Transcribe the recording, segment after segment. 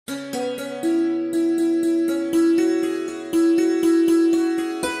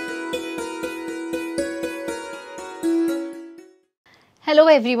Hello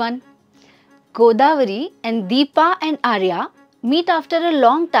everyone. Godavari and Deepa and Arya meet after a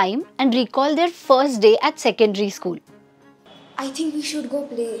long time and recall their first day at secondary school. I think we should go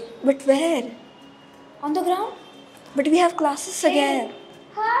play. But where? On the ground? But we have classes again.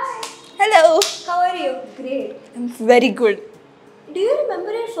 Hi. Hello. How are you? Great. I'm very good. Do you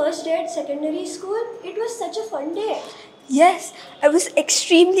remember your first day at secondary school? It was such a fun day. Yes, I was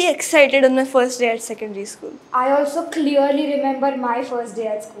extremely excited on my first day at secondary school. I also clearly remember my first day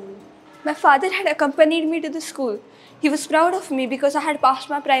at school. My father had accompanied me to the school. He was proud of me because I had passed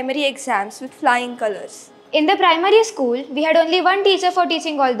my primary exams with flying colors. In the primary school, we had only one teacher for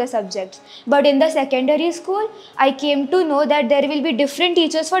teaching all the subjects. But in the secondary school, I came to know that there will be different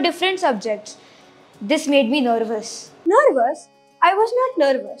teachers for different subjects. This made me nervous. Nervous? I was not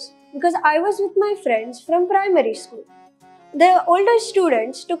nervous because I was with my friends from primary school. The older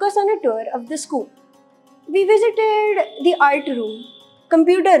students took us on a tour of the school. We visited the art room,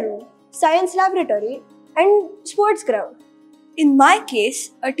 computer room, science laboratory, and sports ground. In my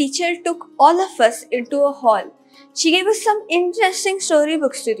case, a teacher took all of us into a hall. She gave us some interesting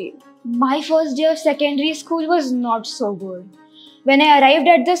storybooks to read. My first day of secondary school was not so good. When I arrived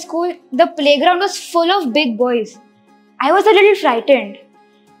at the school, the playground was full of big boys. I was a little frightened.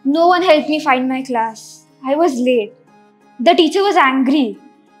 No one helped me find my class. I was late. The teacher was angry.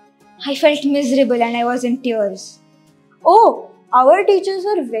 I felt miserable and I was in tears. Oh, our teachers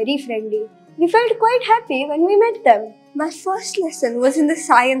were very friendly. We felt quite happy when we met them. My first lesson was in the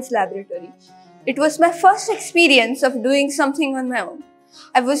science laboratory. It was my first experience of doing something on my own.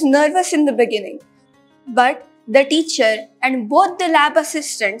 I was nervous in the beginning, but the teacher and both the lab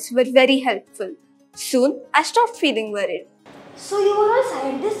assistants were very helpful. Soon, I stopped feeling worried. So you were all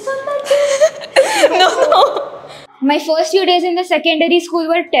scientists on that day? No! My first few days in the secondary school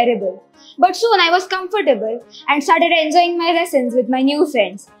were terrible. But soon I was comfortable and started enjoying my lessons with my new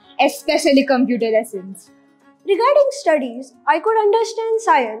friends, especially computer lessons. Regarding studies, I could understand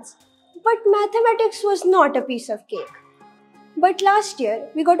science, but mathematics was not a piece of cake. But last year,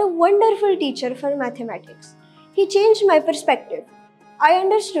 we got a wonderful teacher for mathematics. He changed my perspective. I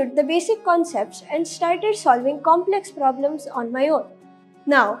understood the basic concepts and started solving complex problems on my own.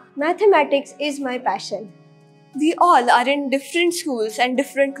 Now, mathematics is my passion. We all are in different schools and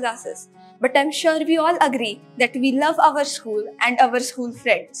different classes, but I'm sure we all agree that we love our school and our school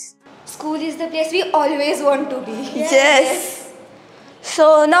friends. School is the place we always want to be. Yes.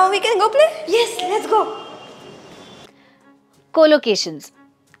 So now we can go play? Yes, let's go. Collocations.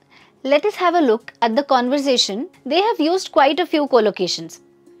 Let us have a look at the conversation. They have used quite a few collocations.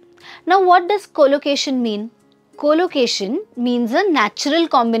 Now what does collocation mean? Collocation means a natural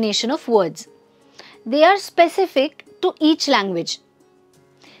combination of words. They are specific to each language.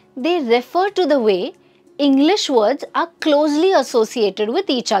 They refer to the way English words are closely associated with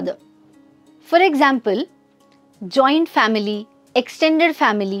each other. For example, joint family, extended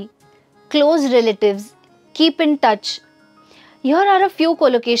family, close relatives, keep in touch. Here are a few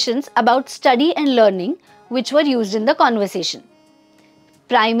collocations about study and learning which were used in the conversation.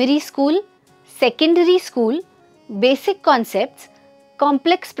 Primary school, secondary school, basic concepts,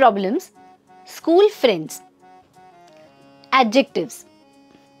 complex problems, school friends. Adjectives.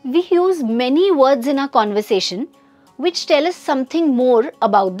 We use many words in our conversation which tell us something more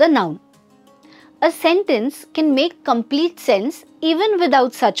about the noun. A sentence can make complete sense even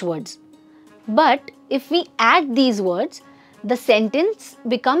without such words. But if we add these words, the sentence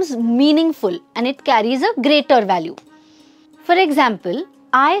becomes meaningful and it carries a greater value. For example,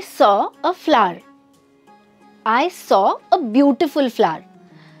 I saw a flower. I saw a beautiful flower.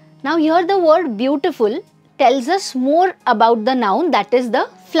 Now here the word beautiful tells us more about the noun, that is the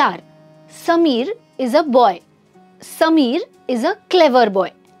flower. Samir is a boy. Samir is a clever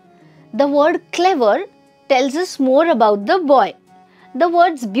boy. The word clever tells us more about the boy. The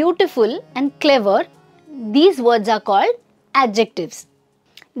words beautiful and clever, these words are called adjectives.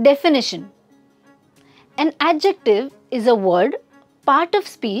 Definition. An adjective is a word, part of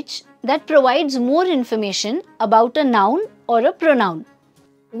speech that provides more information about a noun or a pronoun.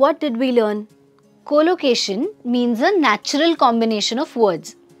 What did we learn? Collocation means a natural combination of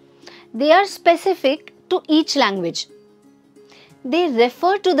words. They are specific to each language. They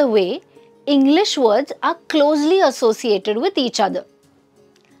refer to the way English words are closely associated with each other.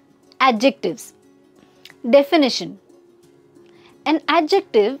 Adjectives. Definition. An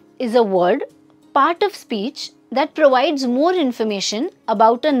adjective is a word, part of speech that provides more information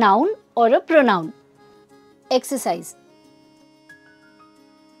about a noun or a pronoun. Exercise.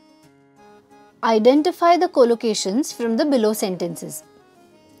 Identify the collocations from the below sentences.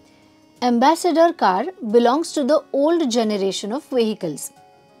 Ambassador car belongs to the old generation of vehicles.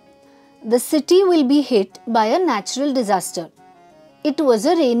 The city will be hit by a natural disaster. It was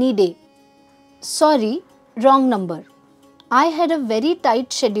a rainy day. Sorry, wrong number. I had a very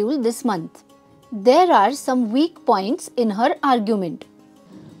tight schedule this month. There are some weak points in her argument.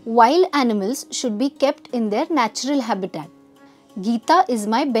 Wild animals should be kept in their natural habitat. Geeta is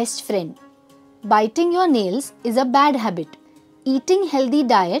my best friend. Biting your nails is a bad habit. Eating healthy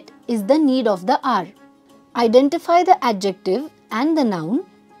diet is the need of the hour. Identify the adjective and the noun.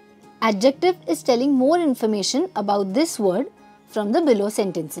 Adjective is telling more information about this word from the below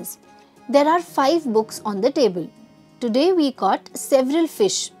sentences. There are 5 books on the table. Today we caught several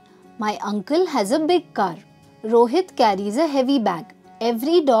fish. My uncle has a big car. Rohit carries a heavy bag.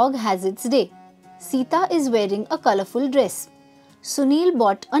 Every dog has its day. Sita is wearing a colorful dress. Sunil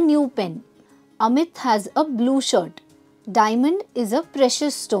bought a new pen. Amit has a blue shirt. Diamond is a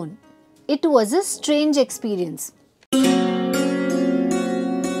precious stone. It was a strange experience.